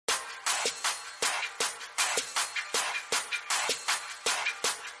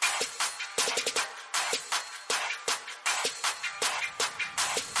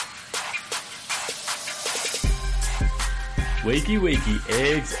Wakey, wakey,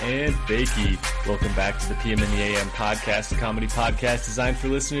 eggs and bakey. Welcome back to the PM and the AM podcast, a comedy podcast designed for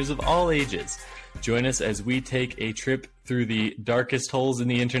listeners of all ages. Join us as we take a trip through the darkest holes in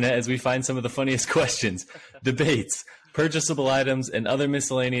the internet as we find some of the funniest questions, debates, purchasable items, and other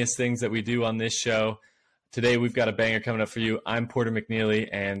miscellaneous things that we do on this show. Today, we've got a banger coming up for you. I'm Porter McNeely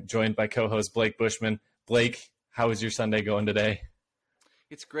and joined by co-host Blake Bushman. Blake, how is your Sunday going today?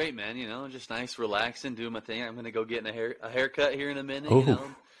 It's great, man. You know, just nice, relaxing, doing my thing. I'm going to go get a haircut here in a minute. Ooh, you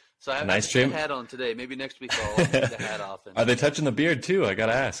know? So I have nice a hat on today. Maybe next week I'll take the hat off. Are they touching the beard too? I got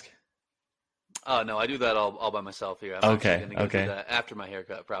to ask. Oh, no, I do that all by myself here. I'm okay. going to do that after my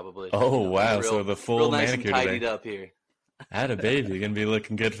haircut, probably. Oh, wow. So the full real nice manicure and tidied today. up here. Atta baby, you're going to be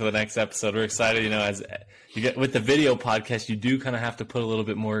looking good for the next episode. We're excited, you know, as you get with the video podcast, you do kind of have to put a little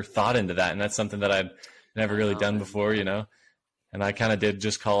bit more thought into that. And that's something that I'd never really done before, you know. And I kind of did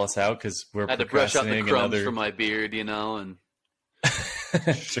just call us out because we're I had to brush out the crumbs from from my beard, you know, and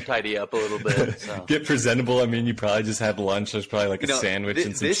tidy up a little bit. So. Get presentable. I mean, you probably just had lunch. There's probably like a sandwich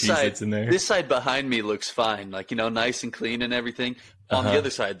and some Cheez-Its in there. This side behind me looks fine, like, you know, nice and clean and everything. On the other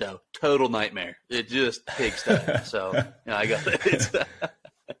side, though, total nightmare. It just pigsty. So, you know, I got it.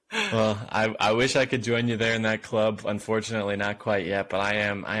 Well, I wish I could join you there in that club. Unfortunately, not quite yet, but I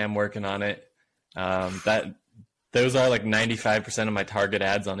am working on it. Those are like 95% of my target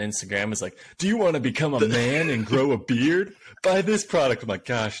ads on Instagram is like, do you want to become a man and grow a beard? Buy this product. I'm like,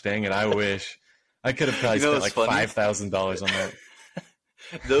 gosh, dang it. I wish I could have probably spent like $5,000 on that.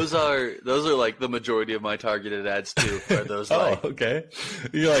 Those are like the majority of my targeted ads too. Are those okay.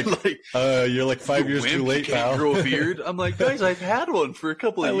 You're like 5 years too late, pal. Grow a beard. I'm like, guys, I've had one for a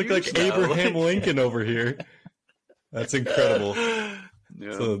couple of years. I look like now. Abraham Lincoln over here. That's incredible.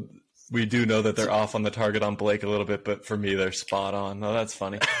 Yeah. So we do know that they're off on the target on Blake a little bit, but for me, they're spot on. Oh, that's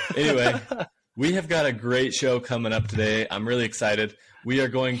funny. Anyway, we have got a great show coming up today. I'm really excited. We are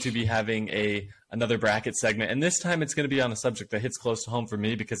going to be having another bracket segment, and this time it's going to be on a subject that hits close to home for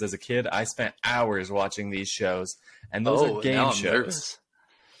me because as a kid, I spent hours watching these shows, and those are game shows. Nervous.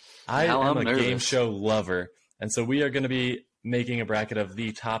 I am a game show lover, and so we are going to be making a bracket of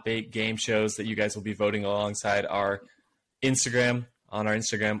the top 8 game shows that you guys will be voting alongside our Instagram, on our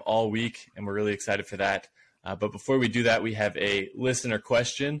Instagram all week, and we're really excited for that. But before we do that, we have a listener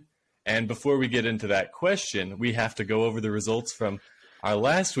question, and before we get into that question, we have to go over the results from our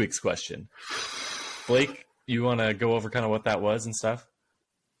last week's question. Blake, you want to go over kind of what that was and stuff?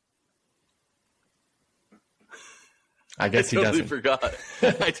 I guess he doesn't.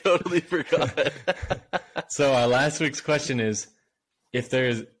 I totally forgot. So our last week's question is, if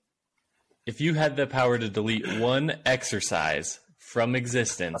you had the power to delete one exercise from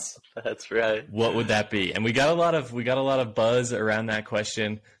existence, that's right, what would that be? And we got a lot of buzz around that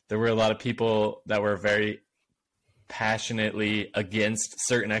question. There were a lot of people that were very passionately against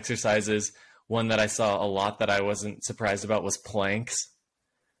certain exercises. One that I saw a lot that I wasn't surprised about was planks.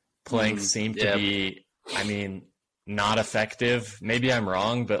 Planks seem to be, I mean, not effective. Maybe I'm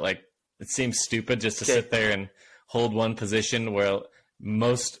wrong, but like it seems stupid just to sit there and hold one position where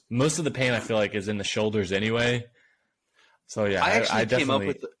most of the pain I feel like is in the shoulders anyway. So yeah, I actually definitely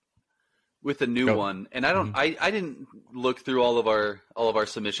came up with a new one, and I don't. I didn't look through all of our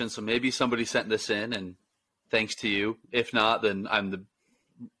submissions, so maybe somebody sent this in, and thanks to you. If not, then I'm the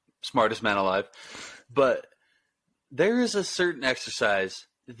smartest man alive. But there is a certain exercise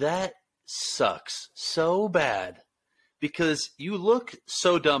that sucks so bad because you look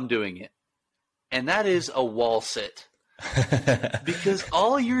so dumb doing it, and that is a wall sit. Because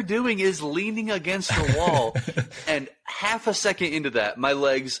all you're doing is leaning against the wall, and half a second into that, my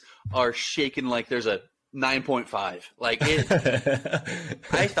legs are shaking like there's a 9.5. Like it,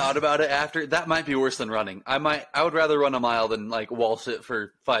 I thought about it after. That might be worse than running. I would rather run a mile than like wall sit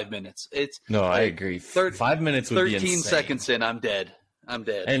for 5 minutes. I agree. 5 minutes would be insane. 13 seconds in, I'm dead.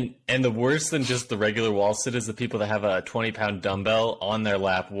 And the worse than just the regular wall sit is the people that have a 20-pound dumbbell on their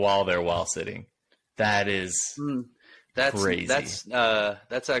lap while they're wall sitting. That is. That's crazy.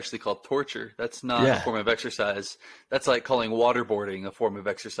 That's actually called torture. That's not a form of exercise. That's like calling waterboarding a form of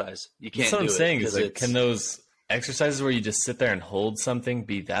exercise. You can't do it. That's what I'm saying. Is like, can those exercises where you just sit there and hold something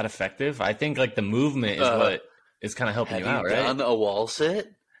be that effective? I think like the movement is what is kind of helping you out, right? Have you done a wall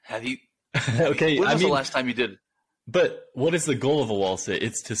sit? Have you? Okay. When was the last time you did? But what is the goal of a wall sit?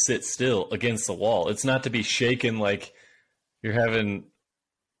 It's to sit still against the wall. It's not to be shaken like you're having.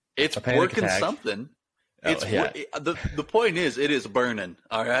 It's a panic working attack. Something. The point is, it is burning,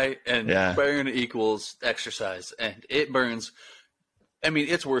 all right? And burn equals exercise, and it burns. I mean,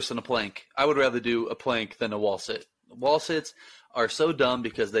 it's worse than a plank. I would rather do a plank than a wall sit. Wall sits are so dumb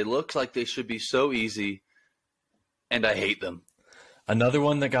because they look like they should be so easy, and I hate them. Another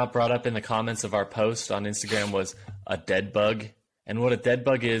one that got brought up in the comments of our post on Instagram was a dead bug. And what a dead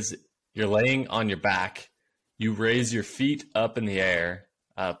bug is, you're laying on your back, you raise your feet up in the air,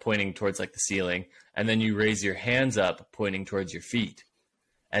 pointing towards like the ceiling, and then you raise your hands up, pointing towards your feet.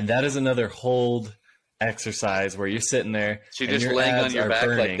 And that is another hold exercise where you're sitting there. So you're just laying on your back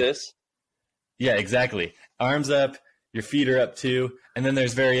like this? Yeah, exactly. Arms up, your feet are up too, and then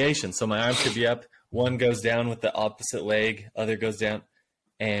there's variation. So my arms could be up, one goes down with the opposite leg, other goes down,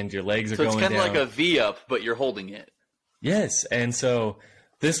 and your legs are going down. So it's kind of like a V up, but you're holding it. Yes, and so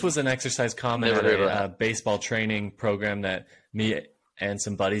this was an exercise common at a baseball training program that me and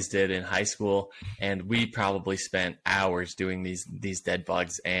some buddies did in high school, and we probably spent hours doing these dead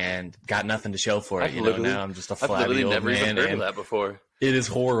bugs and got nothing to show for it. Now I'm just a flabby old man. I've literally never even heard of that before. It is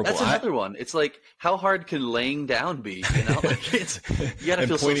horrible. That's another one. It's like, how hard can laying down be? You know, like you gotta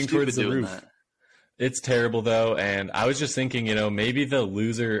feel so stupid doing that. It's terrible though, and I was just thinking, maybe the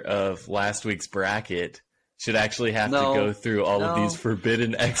loser of last week's bracket should actually have to go through all of these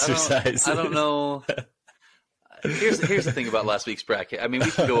forbidden exercises. I don't know. Here's the thing about last week's bracket. I mean,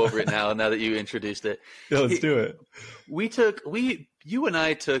 we can go over it now that you introduced it. Yeah, let's do it. You and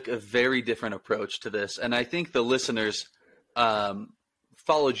I took a very different approach to this, and I think the listeners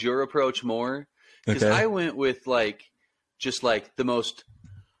followed your approach more, because I went with just the most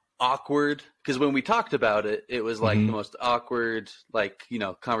awkward, because when we talked about it, it was like the most awkward,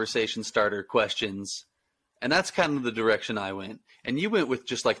 conversation starter questions. And that's kind of the direction I went. And you went with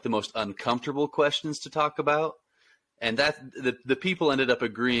just the most uncomfortable questions to talk about. And that the people ended up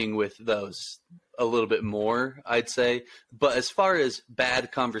agreeing with those a little bit more, I'd say. But as far as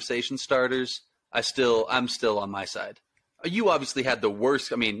bad conversation starters, I'm still on my side. You obviously had the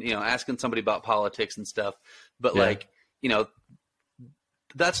worst. I mean, asking somebody about politics and stuff, but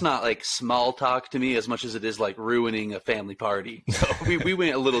that's not small talk to me as much as it is ruining a family party. So we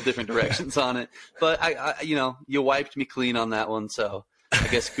went a little different directions on it, but I you wiped me clean on that one. So I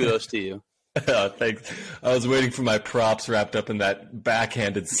guess kudos to you. Oh, thanks. I was waiting for my props wrapped up in that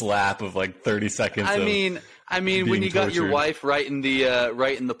backhanded slap of 30 seconds. I mean, when you got your wife right in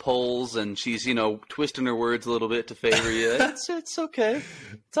the polls, and she's twisting her words a little bit to favor you, it's okay.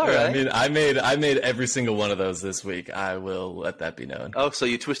 It's all right. I mean, I made every single one of those this week. I will let that be known. Oh, so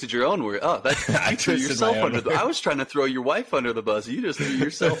you twisted your own word? Oh, that's you threw yourself under. I was trying to throw your wife under the bus. You just threw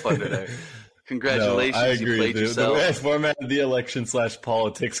yourself under there. Congratulations, no, I agree. You played yourself. The way I formatted the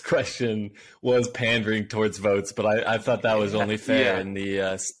election/politics question was pandering towards votes, but I thought that was only fair in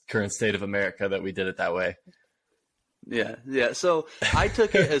the current state of America that we did it that way. Yeah. So I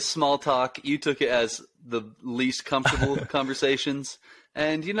took it as small talk. You took it as the least comfortable conversations.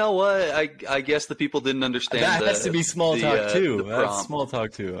 And you know what? I guess the people didn't understand. That has to be small talk too. That's small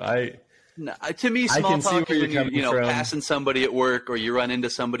talk too. No, to me, small talk is when you're passing somebody at work, or you run into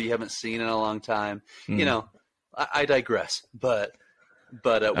somebody you haven't seen in a long time. I digress. But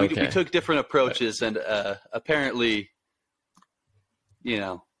we took different approaches, and apparently,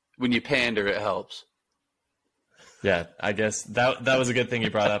 when you pander, it helps. Yeah, I guess that was a good thing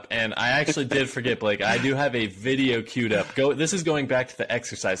you brought up. And I actually did forget, Blake. I do have a video queued up. This is going back to the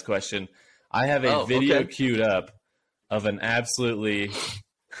exercise question. I have a video queued up of an absolutely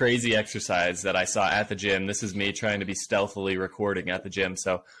crazy exercise that I saw at the gym. This is me trying to be stealthily recording at the gym.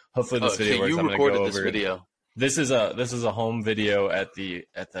 So hopefully this video works. I'm going to go over this video. This is a home video at the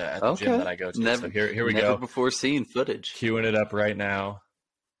gym that I go to. So here we go. Never before seen footage. Queuing it up right now.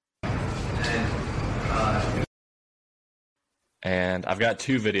 And I've got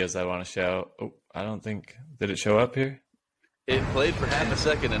two videos I want to show. Oh, I don't think – did it show up here? It played for half a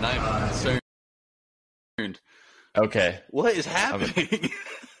second, and I'm concerned. Okay. What is happening?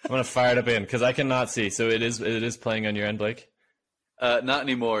 I'm going to fire it up in because I cannot see. So it is playing on your end, Blake? Not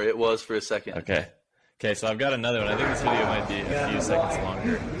anymore. It was for a second. Okay, so I've got another one. I think this video might be a few seconds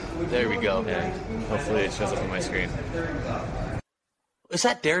longer. There we go. And hopefully it shows up on my screen. Is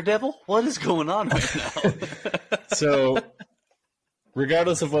that Daredevil? What is going on right now? So –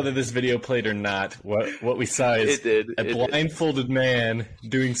 regardless of whether this video played or not, what we saw is a blindfolded man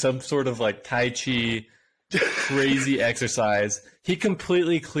doing some sort of Tai Chi crazy exercise. He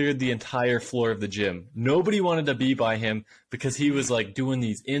completely cleared the entire floor of the gym. Nobody wanted to be by him because he was doing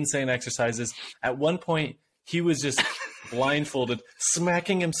these insane exercises. At one point, he was just blindfolded,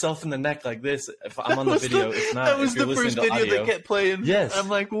 smacking himself in the neck like this. If I'm on the video, it's not. That was the first video that kept playing. Yes. I'm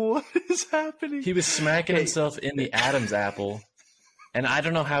like, what is happening? He was smacking himself in the Adam's apple. And I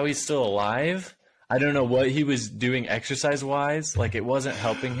don't know how he's still alive. I don't know what he was doing exercise-wise. It wasn't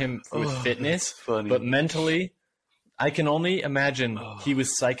helping him with fitness. But mentally, I can only imagine he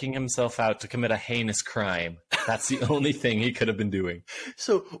was psyching himself out to commit a heinous crime. That's the only thing he could have been doing.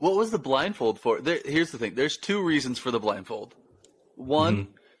 So what was the blindfold for? Here's the thing. There's two reasons for the blindfold. One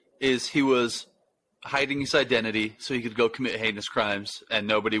is he was hiding his identity so he could go commit heinous crimes and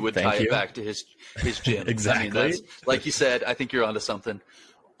nobody would tie it back to his gym. Exactly. I mean, like you said, I think you're onto something.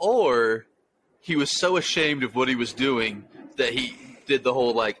 Or he was so ashamed of what he was doing that he did the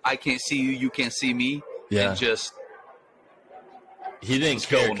whole, like, I can't see you, you can't see me. Yeah. And just... He didn't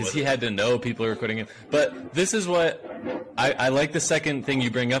care because he had to know people were quitting him. But this is what I like the second thing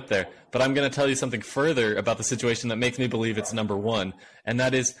you bring up there. But I'm going to tell you something further about the situation that makes me believe it's number one. And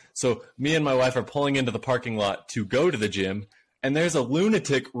that is, so me and my wife are pulling into the parking lot to go to the gym. And there's a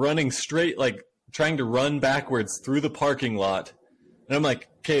lunatic running straight, like trying to run backwards through the parking lot. And I'm like,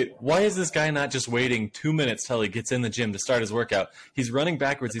 okay, why is this guy not just waiting 2 minutes till he gets in the gym to start his workout? He's running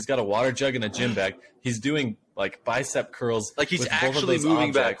backwards. He's got a water jug and a gym bag. He's doing like bicep curls. Like he's actually moving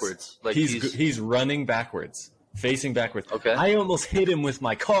objects. Backwards. Like he's running backwards, facing backwards. Okay. I almost hit him with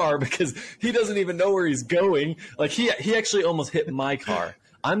my car because he doesn't even know where he's going. Like he actually almost hit my car.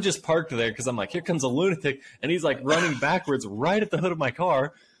 I'm just parked there because I'm like, here comes a lunatic, and he's like running backwards right at the hood of my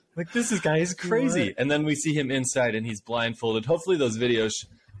car. Like, this guy is crazy. What? And then we see him inside, and he's blindfolded. Hopefully those videos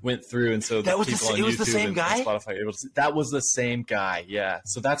went through, and so that was people on it YouTube was the same and guy? Spotify able to see. That was the same guy, yeah.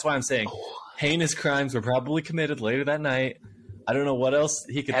 So that's why I'm saying heinous crimes were probably committed later that night. I don't know what else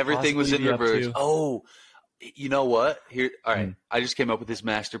he could Everything was in reverse. To. Oh, you know what? Here, all right. I just came up with his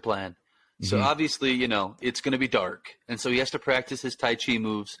master plan. So obviously, you know, it's going to be dark, and so he has to practice his Tai Chi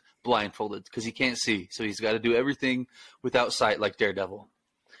moves blindfolded because he can't see. So he's got to do everything without sight like Daredevil.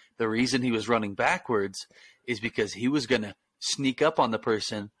 The reason he was running backwards is because he was going to sneak up on the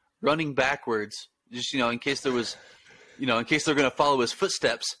person running backwards, just, you know, in case there was, you know, in case they're going to follow his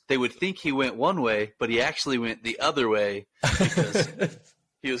footsteps, they would think he went one way, but he actually went the other way because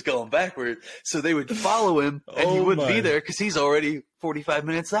he was going backward. So they would follow him, and he wouldn't be there because he's already 45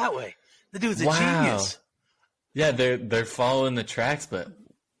 minutes that way. The dude's a genius. Yeah, they're following the tracks, but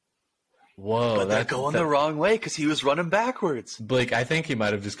whoa, but they're going the wrong way because he was running backwards. Blake, I think he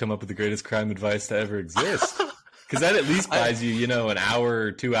might have just come up with the greatest crime advice to ever exist. Because that at least buys you, you know, an hour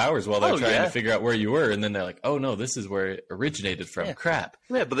or 2 hours while they're trying to figure out where you were, and then they're like, "Oh no, this is where it originated from." Yeah. Crap.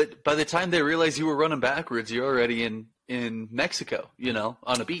 Yeah, but by the time they realize you were running backwards, you're already in Mexico, you know,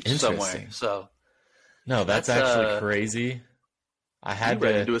 on a beach somewhere. So, no, that's actually crazy. I had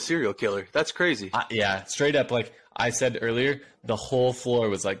ran into a serial killer. That's crazy. Yeah, straight up, like I said earlier, the whole floor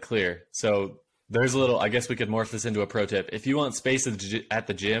was like clear. So there's a little. I guess we could morph this into a pro tip. If you want space at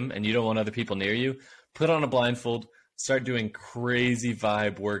the gym and you don't want other people near you, put on a blindfold. Start doing crazy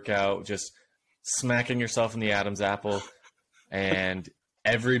vibe workout, just smacking yourself in the Adam's apple, and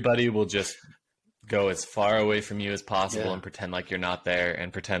everybody will just go as far away from you as possible and pretend like you're not there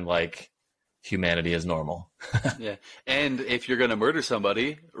and pretend like humanity is normal. Yeah. And if you're going to murder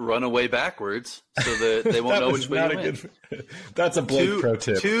somebody, run away backwards so that they won't know which way you went. That's a Blake pro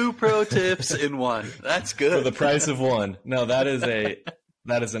tip. 2 pro tips in one. That's good. For the price of one. No, that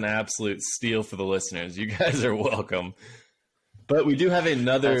is an absolute steal for the listeners. You guys are welcome. But we do have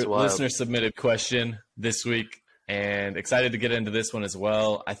another listener submitted question this week, and excited to get into this one as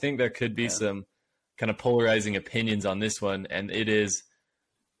well. I think there could be some kind of polarizing opinions on this one, and it is,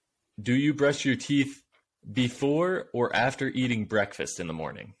 do you brush your teeth before or after eating breakfast in the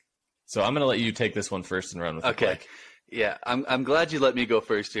morning? So I'm going to let you take this one first and run with it. Okay. Yeah, I'm glad you let me go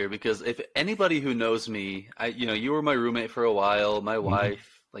first here, because if anybody who knows me, you were my roommate for a while, my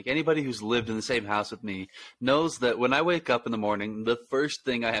wife, like anybody who's lived in the same house with me knows that when I wake up in the morning, the first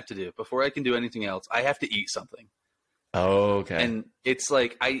thing I have to do before I can do anything else, I have to eat something. Oh, okay. And it's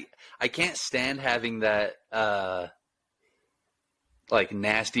like I can't stand having that like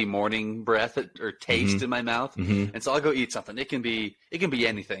nasty morning breath or taste in my mouth. And so I'll go eat something. It can be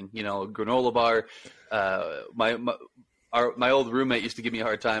anything, you know, a granola bar. My old roommate used to give me a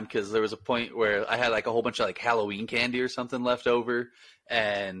hard time because there was a point where I had like a whole bunch of like Halloween candy or something left over.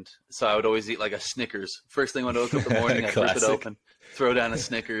 And so I would always eat like a Snickers. First thing when I woke up in the morning, I rip it open, throw down a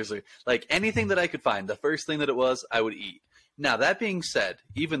Snickers, or like anything that I could find. The first thing that it was, I would eat. Now, that being said,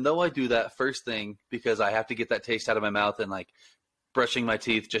 even though I do that first thing because I have to get that taste out of my mouth and like brushing my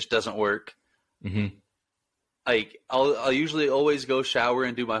teeth just doesn't work. Like I'll usually always go shower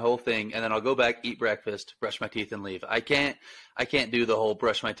and do my whole thing, and then I'll go back, eat breakfast, brush my teeth, and leave. I can't do the whole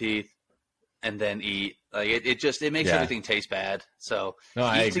brush my teeth and then eat. Like it makes everything taste bad. So no,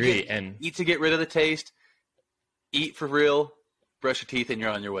 I agree. Eat to get rid of the taste. Eat for real. Brush your teeth, and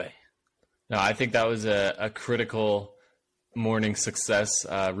you're on your way. No, I think that was a critical morning success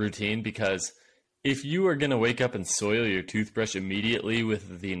routine, because if you are going to wake up and soil your toothbrush immediately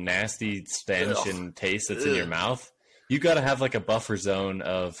with the nasty stench and taste that's in your mouth, you got to have like a buffer zone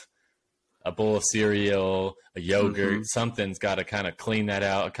of a bowl of cereal, a yogurt, something's got to kind of clean that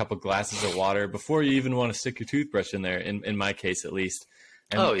out, a couple glasses of water before you even want to stick your toothbrush in there, in my case at least.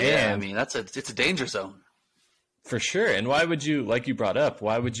 And, I mean, it's a danger zone. For sure. And why would you, like you brought up,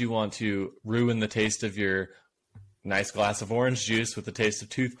 why would you want to ruin the taste of your nice glass of orange juice with the taste of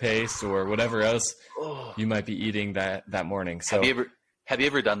toothpaste or whatever else you might be eating that morning? So have you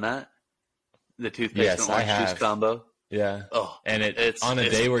ever done that? The toothpaste and orange juice combo? Yeah. Oh, and it's on a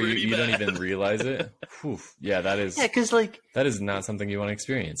day where you don't even realize it. Whew, yeah, that is. Yeah, because like that is not something you want to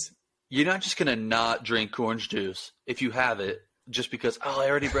experience. You're not just gonna not drink orange juice if you have it just because I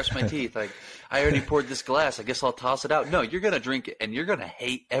already brushed my teeth. Like I already poured this glass. I guess I'll toss it out. No, you're gonna drink it and you're gonna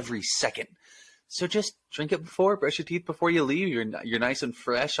hate every second. So just drink it before, brush your teeth before you leave. You're nice and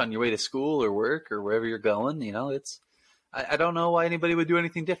fresh on your way to school or work or wherever you're going. You know, I don't know why anybody would do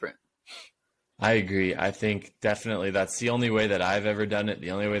anything different. I agree. I think definitely that's the only way that I've ever done it,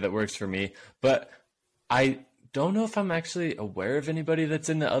 the only way that works for me. But I don't know if I'm actually aware of anybody that's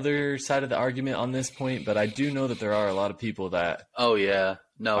in the other side of the argument on this point, but I do know that there are a lot of people that are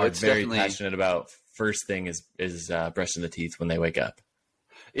very passionate about first thing is brushing the teeth when they wake up.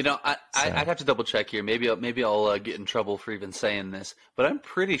 You know, I'd have to double check here. Maybe I'll get in trouble for even saying this, but I'm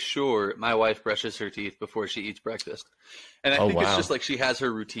pretty sure my wife brushes her teeth before she eats breakfast. And I think it's just like she has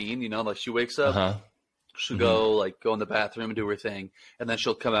her routine, you know, like she wakes up, she'll go in the bathroom and do her thing, and then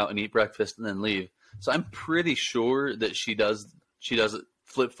she'll come out and eat breakfast and then leave. So I'm pretty sure that she does it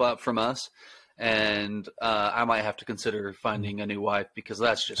flip-flop from us. And I might have to consider finding a new wife because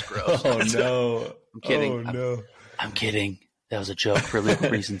that's just gross. Oh, no. I'm kidding. Oh, no. I'm kidding. That was a joke for legal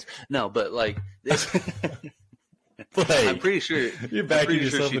reasons. No, but like this, I'm pretty sure you're backing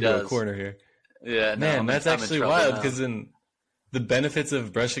yourself into a corner here. Yeah, man, that's actually wild because then the benefits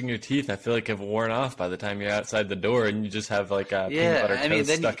of brushing your teeth, I feel like, have worn off by the time you're outside the door and you just have like a peanut butter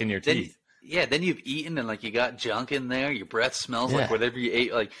toast stuck in your teeth. Then you've eaten and like you got junk in there. Your breath smells like whatever you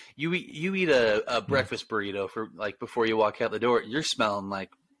ate. Like you eat a breakfast burrito for like before you walk out the door. You're smelling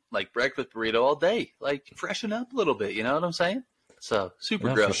like breakfast burrito all day. Like freshen up a little bit. You know what I'm saying? So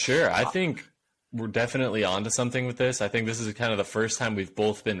super gross. For sure. I think we're definitely onto something with this. I think this is kind of the first time we've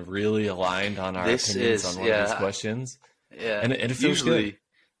both been really aligned on our opinions on one of these questions. Yeah, and it feels good.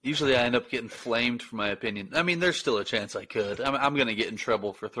 Usually I end up getting flamed for my opinion. I mean, there's still a chance I could. I'm going to get in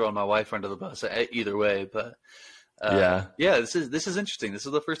trouble for throwing my wife under the bus either way. But this is interesting. This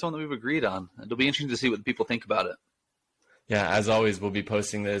is the first one that we've agreed on. It'll be interesting to see what the people think about it. Yeah, as always, we'll be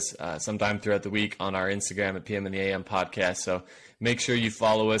posting this sometime throughout the week on our Instagram at PM in the AM podcast. So make sure you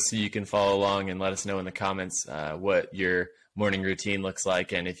follow us so you can follow along and let us know in the comments what your morning routine looks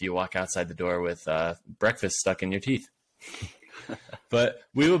like and if you walk outside the door with breakfast stuck in your teeth. But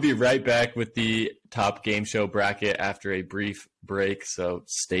we will be right back with the top game show bracket after a brief break, so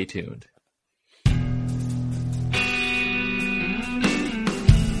stay tuned.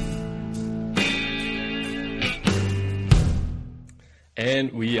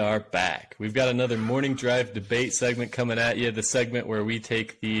 And we are back. We've got another morning drive debate segment coming at you, the segment where we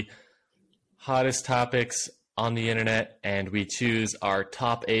take the hottest topics on the internet and we choose our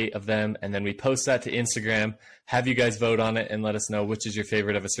top 8 of them, and then we post that to Instagram, have you guys vote on it and let us know which is your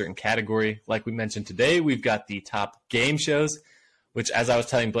favorite of a certain category. Like we mentioned today, we've got the top game shows, which, as I was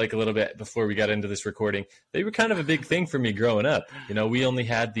telling Blake a little bit before we got into this recording, they were kind of a big thing for me growing up. You know, we only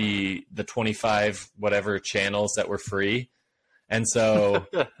had the 25 whatever channels that were free. And so,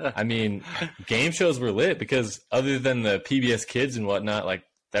 I mean, game shows were lit because other than the PBS Kids and whatnot, like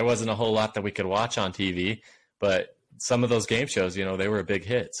there wasn't a whole lot that we could watch on TV. But some of those game shows, you know, they were a big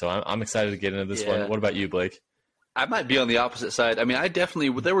hit. So I'm excited to get into this one. What about you, Blake? I might be on the opposite side. I mean, I definitely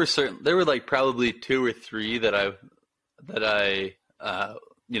there were like probably 2 or 3 that I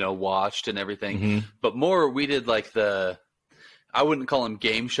watched and everything. Mm-hmm. But more we did like I wouldn't call them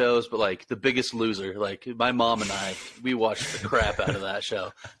game shows, but like The Biggest Loser. Like my mom and we watched the crap out of that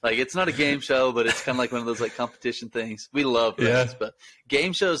show. Like it's not a game show, but it's kind of like one of those like competition things. We love those, but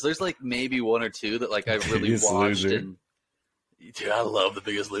game shows, there's like maybe 1 or 2 that like I really watched. Loser. And dude, I love The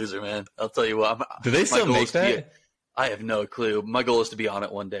Biggest Loser, man. I'll tell you what. Do they still make that? I have no clue. My goal is to be on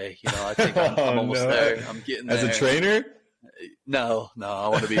it one day. You know, I think I'm almost there. I'm getting there. As a trainer? No. I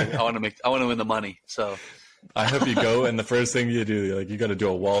want to win the money. So. I hope you go, and the first thing you do, you got to do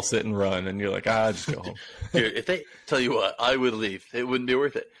a wall sit and run, and you're like, just go home. Dude, if they tell you what, I would leave. It wouldn't be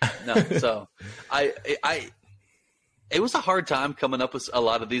worth it. No, so it was a hard time coming up with a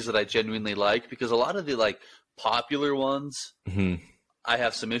lot of these that I genuinely like because a lot of the like popular ones, I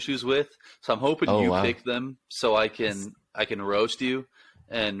have some issues with. So I'm hoping you pick them so I can roast you,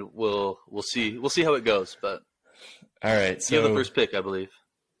 and we'll see how it goes. But all right, so you have the first pick, I believe.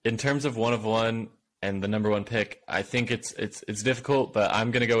 In terms of one of one and the number one pick, I think it's difficult, but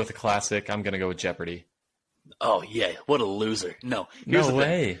I'm gonna go with a classic. I'm gonna go with Jeopardy. Oh yeah, what a loser! No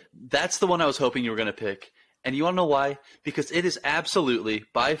way. That's the one I was hoping you were gonna pick. And you want to know why? Because it is absolutely,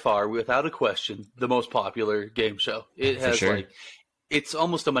 by far, without a question, the most popular game show. It has it's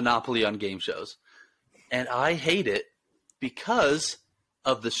almost a monopoly on game shows. And I hate it because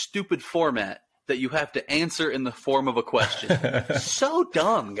of the stupid format that you have to answer in the form of a question. So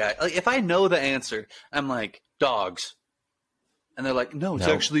dumb, guy. Like, if I know the answer, I'm like, dogs. And they're like, no, it's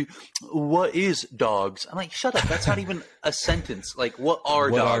actually, what is dogs? I'm like, shut up. That's not even a sentence. Like, what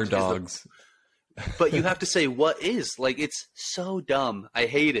are dogs? But you have to say what is. Like, it's so dumb. I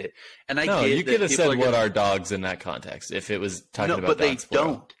hate it. And you could have said what are dogs in that context if it was talking about dogs.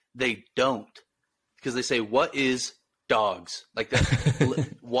 But they don't. Because they say, what is dogs? Like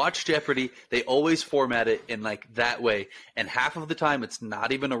that. Watch Jeopardy. They always format it in like that way. And half of the time it's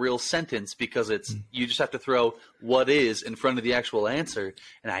not even a real sentence because it's you just have to throw what is in front of the actual answer.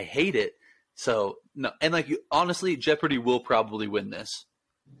 And I hate it. So, no. And like, honestly, Jeopardy will probably win this.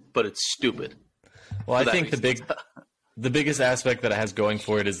 But it's stupid. Well, I think the biggest aspect that it has going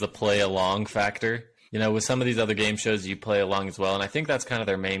for it is the play along factor. You know, with some of these other game shows, you play along as well, and I think that's kind of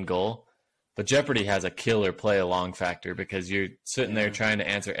their main goal. But Jeopardy has a killer play along factor because you're sitting there trying to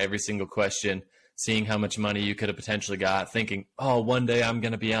answer every single question, seeing how much money you could have potentially got, thinking, oh, one day I'm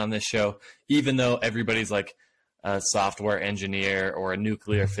going to be on this show, even though everybody's like a software engineer or a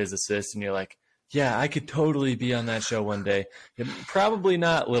nuclear physicist, and you're like, yeah, I could totally be on that show one day. Probably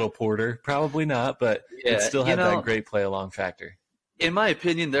not, Little Porter. Probably not, but it still had that great play-along factor. In my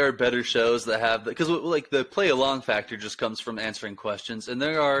opinion, there are better shows that have – because like the play-along factor just comes from answering questions, and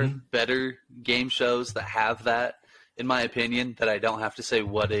there are better game shows that have that, in my opinion, that I don't have to say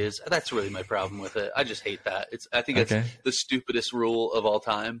what is. That's really my problem with it. I just hate that. I think it's the stupidest rule of all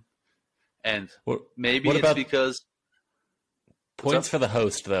time, and maybe it's because – Points for the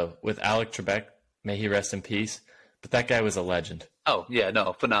host, though, with Alec Trebek. May he rest in peace. But that guy was a legend. Oh, yeah,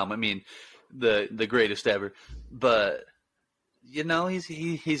 no, phenomenal. I mean, the greatest ever. But, you know,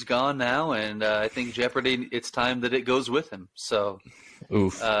 he's gone now, and I think Jeopardy, it's time that it goes with him. So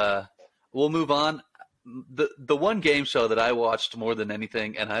we'll move on. The one game show that I watched more than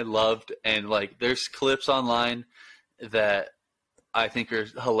anything and I loved, and, like, there's clips online that I think are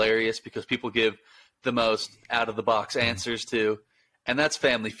hilarious because people give the most out-of-the-box answers to, and that's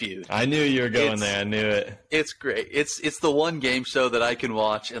Family Feud. I knew you were going there. I knew it. It's great. It's the one game show that I can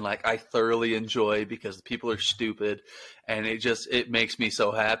watch and like I thoroughly enjoy because people are stupid, and it makes me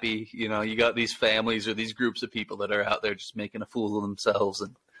so happy. You know, you got these families or these groups of people that are out there just making a fool of themselves,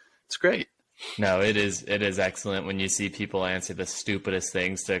 and it's great. No, it is excellent when you see people answer the stupidest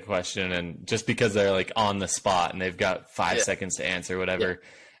things to a question, and just because they're like on the spot and they've got 5 seconds to answer whatever,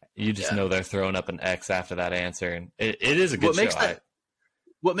 you just know they're throwing up an X after that answer, and it is a good show.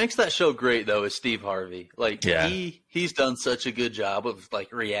 What makes that show great, though, is Steve Harvey. Like, he's done such a good job of,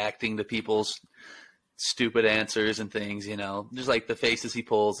 like, reacting to people's stupid answers and things, you know. Just, like, the faces he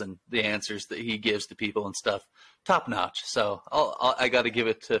pulls and the answers that he gives to people and stuff. Top notch. So I got to give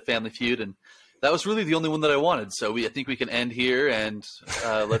it to Family Feud, and that was really the only one that I wanted. So I think we can end here, and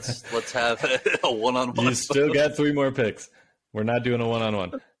let's have a one-on-one. You still got 3 more picks. We're not doing a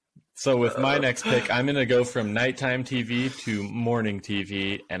one-on-one. So with my next pick, I'm going to go from nighttime TV to morning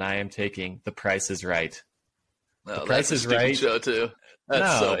TV, and I am taking The Price is Right. The Price is Right. Show too.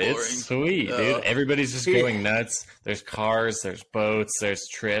 That's so boring. It's sweet, dude. Everybody's just going nuts. There's cars, there's boats, there's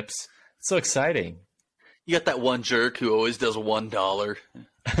trips. It's so exciting. You got that one jerk who always does $1.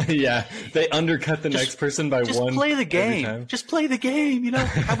 Yeah, they undercut the next person by just one. Just play the game. Just play the game. You know,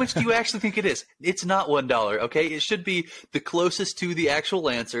 how much do you actually think it is? It's not $1. Okay, it should be the closest to the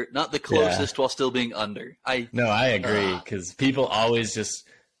actual answer, not the closest while still being under. I agree because people always just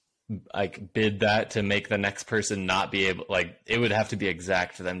like bid that to make the next person not be able. Like it would have to be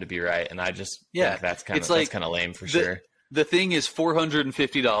exact for them to be right, and I just think that's kind of lame for sure. The thing is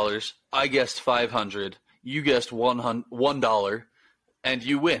 $450. I guessed $500. You guessed $1. And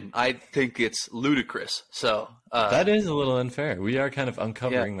you win. I think it's ludicrous. So that is a little unfair. We are kind of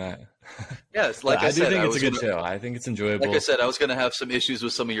uncovering that. Yes, like I said, I do think it's a good show. I think it's enjoyable. Like I said, I was going to have some issues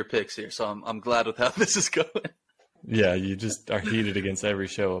with some of your picks here, so I'm glad with how this is going. Yeah, you just are heated against every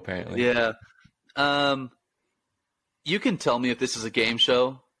show, apparently. Yeah. You can tell me if this is a game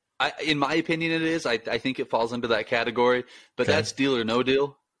show. In my opinion, it is. I think it falls into that category. But that's Deal or No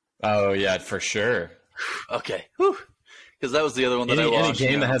Deal. Oh, yeah, for sure. Okay. Whew. because that was the other one that I watched.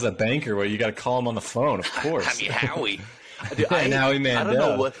 Any game that has a banker where you got to call him on the phone, of course. I mean, Howie. Dude, Howie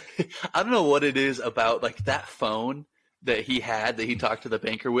Mandel. I don't know what it is about like that phone that he talked to the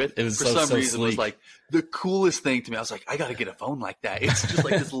banker with. It was for some reason sleek. Was like the coolest thing to me. I was like, I got to get a phone like that. It's just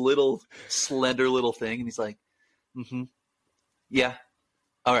like this little slender little thing, and he's like, yeah,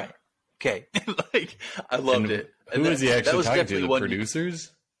 all right, okay. Like I loved it. Who was he actually talking to? The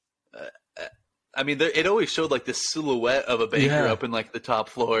producers? I mean, it always showed like this silhouette of a banker up in like the top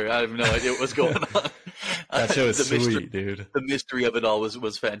floor. I have no idea what was going on. That show is sweet, dude. The mystery of it all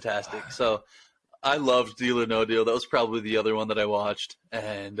was fantastic. So I loved Deal or No Deal. That was probably the other one that I watched,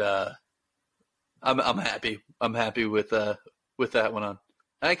 and I'm happy. I'm happy with that one on.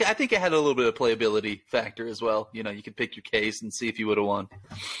 I think it had a little bit of playability factor as well. You know, you could pick your case and see if you would have won.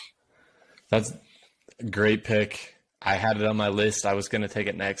 That's a great pick. I had it on my list. I was going to take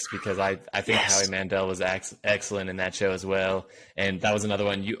it next because I think Howie Mandel was excellent in that show as well. And that was another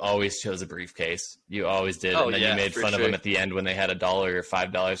one. You always chose a briefcase. You always did. And then you made fun of them at the end when they had $1 or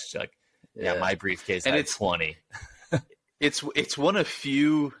 $5. You're like, my briefcase had 20. It's one of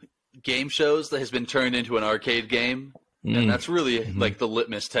few game shows that has been turned into an arcade game. And that's really like the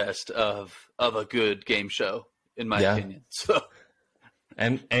litmus test of a good game show, in my opinion. So,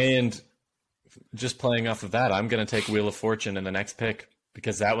 and just playing off of that, I'm going to take Wheel of Fortune in the next pick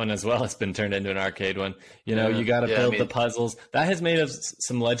because that one as well has been turned into an arcade one. You know, you got to build the puzzles. That has made us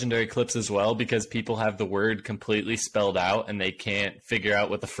some legendary clips as well because people have the word completely spelled out and they can't figure out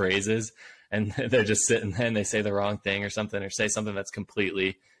what the phrase is. And they're just sitting there and they say the wrong thing or something, or say something that's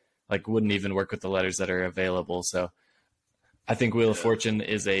completely like wouldn't even work with the letters that are available. So I think Wheel of Fortune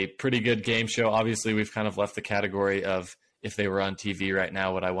is a pretty good game show. Obviously, we've kind of left the category of if they were on TV right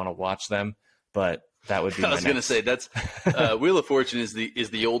now, would I want to watch them? But that would be. I was going to say that's Wheel of Fortune is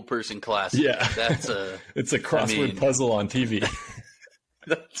the old person classic. Yeah, that's it's a crossword puzzle on TV.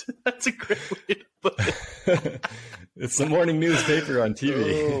 That's a great way to put it. It's the morning newspaper on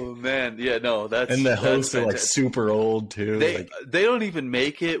TV. Oh man, yeah, no, that's and the hosts are like super old too. They don't even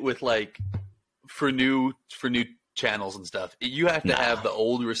make it with like for new channels and stuff. You have to have the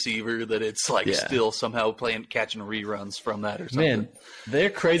old receiver that it's like still somehow catching reruns from that or something. Man, they're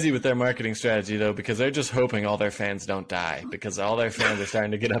crazy with their marketing strategy though, because they're just hoping all their fans don't die, because all their fans are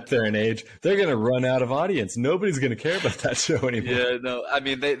starting to get up there in age. They're going to run out of audience. Nobody's going to care about that show anymore. Yeah, no, I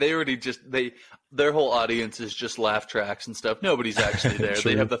mean they already their whole audience is just laugh tracks and stuff. Nobody's actually there.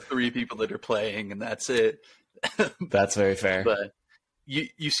 They have the 3 people that are playing and that's it. That's very fair. But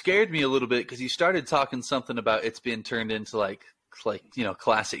You scared me a little bit because you started talking something about it's being turned into like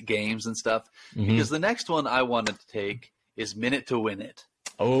classic games and stuff. Because the next one I wanted to take is Minute to Win It.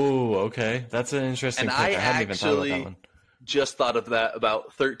 Oh, okay, that's an interesting. And pick. I hadn't even thought of that one. Just thought of that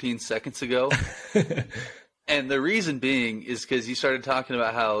about 13 seconds ago. And the reason being is because you started talking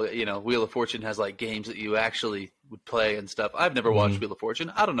about how Wheel of Fortune has like games that you actually would play and stuff. I've never watched Wheel of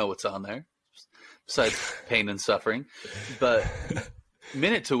Fortune. I don't know what's on there besides pain and suffering, but.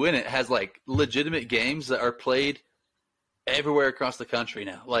 Minute to Win It has like legitimate games that are played everywhere across the country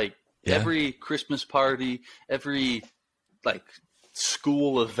now. Like every Christmas party, every like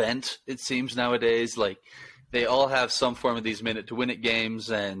school event, it seems nowadays, like they all have some form of these Minute to Win It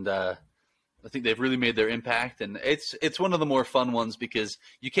games, and I think they've really made their impact. And it's one of the more fun ones because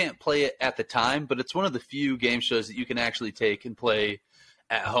you can't play it at the time, but it's one of the few game shows that you can actually take and play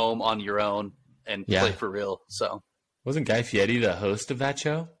at home on your own and play for real. So. Wasn't Guy Fieri the host of that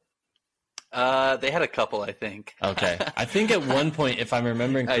show? They had a couple, I think. Okay. I think at one point, if I'm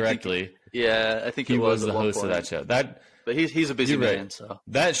remembering correctly, I think he was the host of that show. But he's a busy man, so.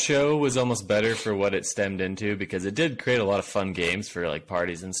 That show was almost better for what it stemmed into because it did create a lot of fun games for like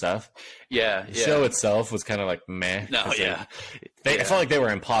parties and stuff. Yeah. The show itself was kind of like meh. No, yeah. It felt like they were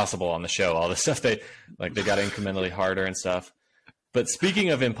impossible on the show. All the stuff they got incrementally harder and stuff. But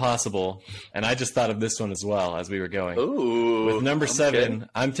speaking of impossible, and I just thought of this one as well as we were going. Ooh, with number 7,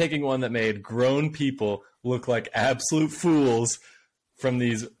 I'm taking one that made grown people look like absolute fools from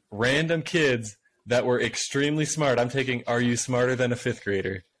these random kids that were extremely smart. I'm taking Are You Smarter Than a Fifth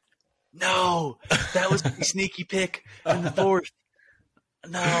Grader? No, that was the sneaky pick in the 4th.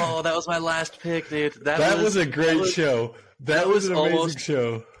 No, that was my last pick, dude. That was a great show. That was an amazing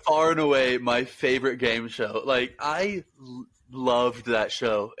show. Far and away my favorite game show. Like, I loved that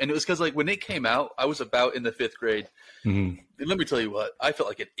show, and it was because like when it came out I was about in the 5th grade, and let me tell you what, I felt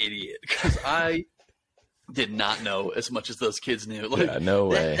like an idiot because I did not know as much as those kids knew. Like, no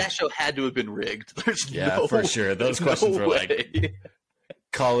way. That show had to have been rigged. For sure. Those questions were like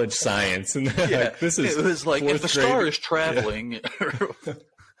college science, and like, this is it was like if the star is traveling.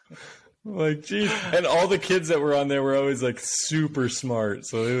 Like, geez. And all the kids that were on there were always like super smart.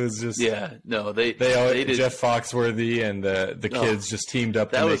 So it was just they always did. Jeff Foxworthy and the kids just teamed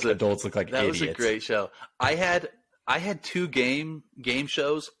up to make adults look like idiots. That was a great show. I had 2 game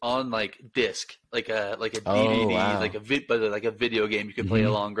shows on like disc, like a DVD, like a video game you could play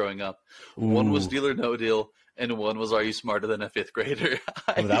along growing up. Ooh. One was Deal or No Deal, and one was Are You Smarter Than a Fifth Grader?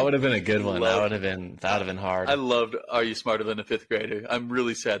 That would have been a good one. That would have been hard. I loved Are You Smarter Than a Fifth Grader? I'm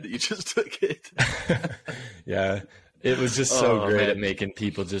really sad that you just took it. Yeah. It was just so great at making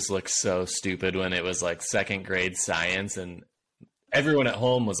people just look so stupid when it was like second grade science, and everyone at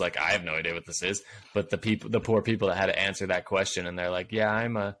home was like, I have no idea what this is. But the poor people that had to answer that question, and they're like, yeah,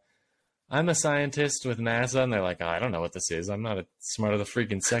 I'm a scientist with NASA, and they're like, oh, I don't know what this is. I'm not as smart as a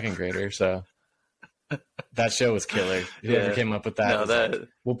freaking second grader. So that show was killer. Whoever came up with that, like,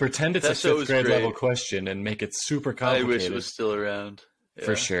 we'll pretend it's a 5th grade level question and make it super complicated. I wish it was still around. Yeah.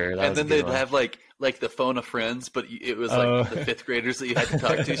 For sure. And then they'd have like the phone of friends, but it was like the 5th graders that you had to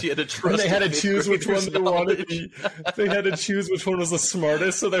talk to. So you had to trust. And they had to choose which one they wanted. They had to choose which one was the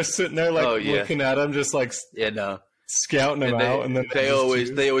smartest. So they're sitting there like looking at them, just like scouting them out. And then they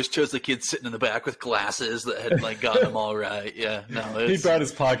always chose the kid sitting in the back with glasses that had like gotten them all right. Yeah, no. He brought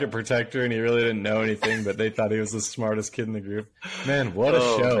his pocket protector, and he really didn't know anything, but they thought he was the smartest kid in the group. Man, what a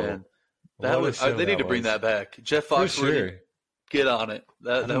show! Man. They need to bring that back. Jeff Foxworthy. Get on it.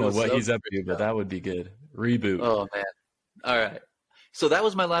 I don't know what he's up to, but that would be good. Reboot. Oh, man. All right. So that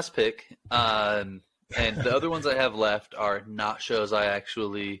was my last pick. And the other ones I have left are not shows I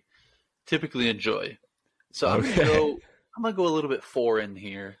actually typically enjoy. So I'm gonna go a little bit foreign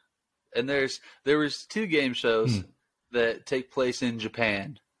here. And there was 2 game shows that take place in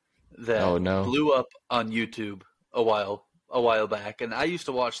Japan that blew up on YouTube a while back, and I used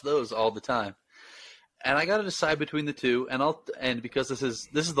to watch those all the time. And I got to decide between the 2, and because this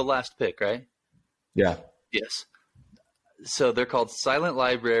is the last pick, right? Yeah. Yes. So they're called Silent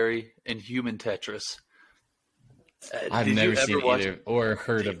Library and Human Tetris. I've never seen either or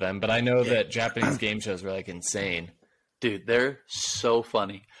heard of them, but I know that Japanese game shows were like insane. Dude, they're so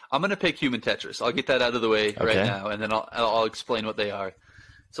funny. I'm gonna pick Human Tetris. I'll get that out of the way right now, and then I'll explain what they are.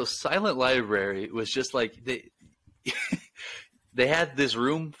 So Silent Library was just like They had this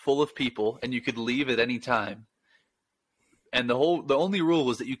room full of people, and you could leave at any time. And the only rule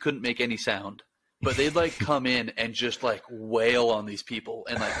was that you couldn't make any sound. But they'd like come in and just like wail on these people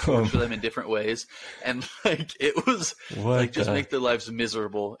and like torture them in different ways. And like it was make their lives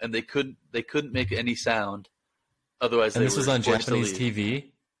miserable, and they couldn't make any sound. Otherwise, and this was on Japanese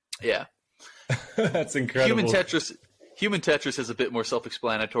TV. Yeah, that's incredible. Human Tetris is a bit more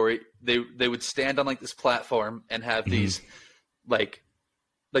self-explanatory. They would stand on like this platform and have these. Like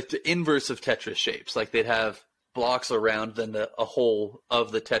the inverse of Tetris shapes. Like they'd have blocks around then a hole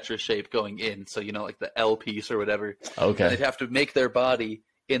of the Tetris shape going in. So, like the L piece or whatever. Okay. And they'd have to make their body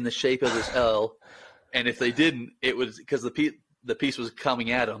in the shape of this L. And if they didn't, it was because the piece was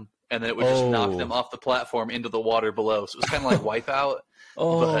coming at them, and then it would just knock them off the platform into the water below. So it was kind of like Wipeout.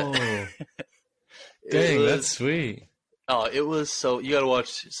 Dang, that's sweet. Oh, it was so. You got to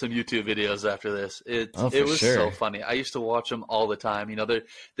watch some YouTube videos after this. It was so funny. I used to watch them all the time.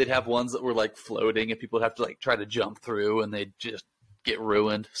 They'd have ones that were like floating, and people would have to like try to jump through, and they'd just get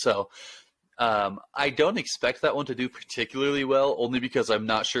ruined. So, I don't expect that one to do particularly well, only because I'm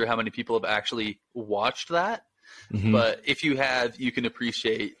not sure how many people have actually watched that. Mm-hmm. But if you have, you can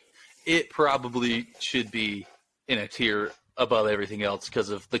appreciate it. Probably should be in a tier above everything else because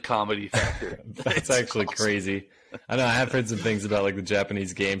of the comedy factor. That's actually awesome. Crazy. I know I have heard some things about like the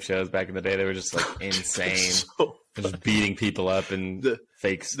Japanese game shows back in the day. They were just like insane, just beating people up and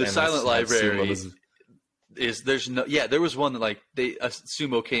fakes. The Silent Library there was one that like a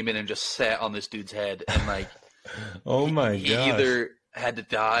sumo came in and just sat on this dude's head and like he either had to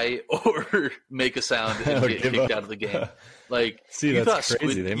die or make a sound and get kicked out of the game. Like, you thought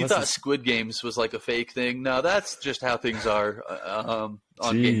Squid Games was like a fake thing. No, that's just how things are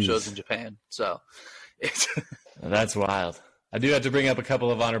on game shows in Japan. So it's that's wild. I do have to bring up a couple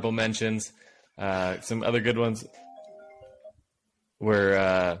of honorable mentions. Some other good ones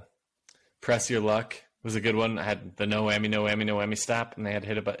were Press Your Luck was a good one. I had the no whammy stop, and they had to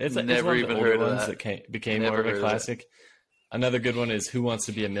hit a button. It's never even heard of that. Became more of a classic. Another good one is Who Wants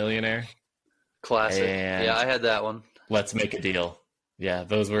to Be a Millionaire? Classic. Yeah, I had that one. Let's Make a Deal. Yeah,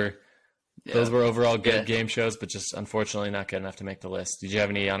 those were overall good game shows, but just unfortunately not good enough to make the list. Did you have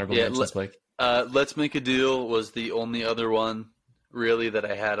any honorable mentions, Blake? Let's Make a Deal was the only other one really that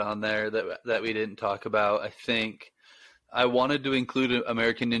I had on there that we didn't talk about. I think I wanted to include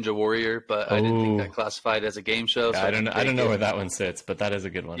American Ninja Warrior, but I didn't think that classified as a game show. So I don't know where that one sits, but that is a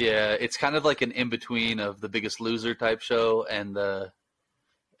good one. Yeah, it's kind of like an in-between of the Biggest Loser type show and a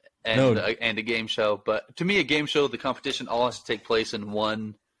game show. But to me, a game show, the competition all has to take place in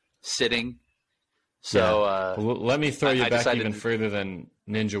one sitting. So let me throw you back even further than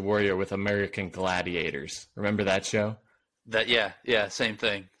Ninja Warrior with American Gladiators. Remember that show? Same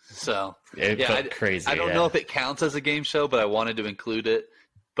thing. So crazy. I don't know if it counts as a game show, but I wanted to include it,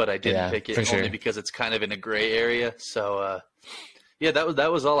 but I didn't pick it only because it's kind of in a gray area. So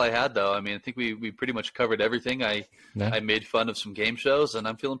that was all I had though. I mean, I think we pretty much covered everything. I made fun of some game shows, and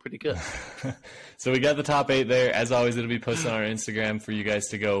I'm feeling pretty good. So we got the top 8 there. As always, it'll be posted on our Instagram for you guys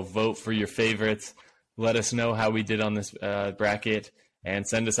to go vote for your favorites. Let us know how we did on this bracket, and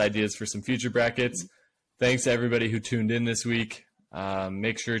send us ideas for some future brackets. Thanks to everybody who tuned in this week.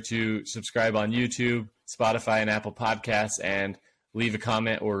 Make sure to subscribe on YouTube, Spotify, and Apple Podcasts, and leave a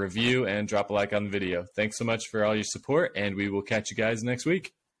comment or review and drop a like on the video. Thanks so much for all your support, and we will catch you guys next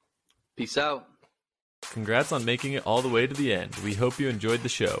week. Peace out. Congrats on making it all the way to the end. We hope you enjoyed the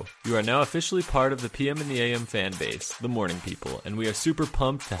show. You are now officially part of the PM and the AM fan base, the morning people, and we are super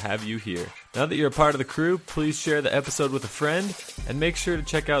pumped to have you here. Now that you're a part of the crew, please share the episode with a friend, and make sure to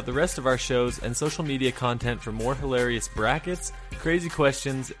check out the rest of our shows and social media content for more hilarious brackets, crazy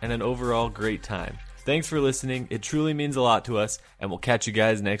questions, and an overall great time. Thanks for listening. It truly means a lot to us, and we'll catch you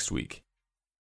guys next week.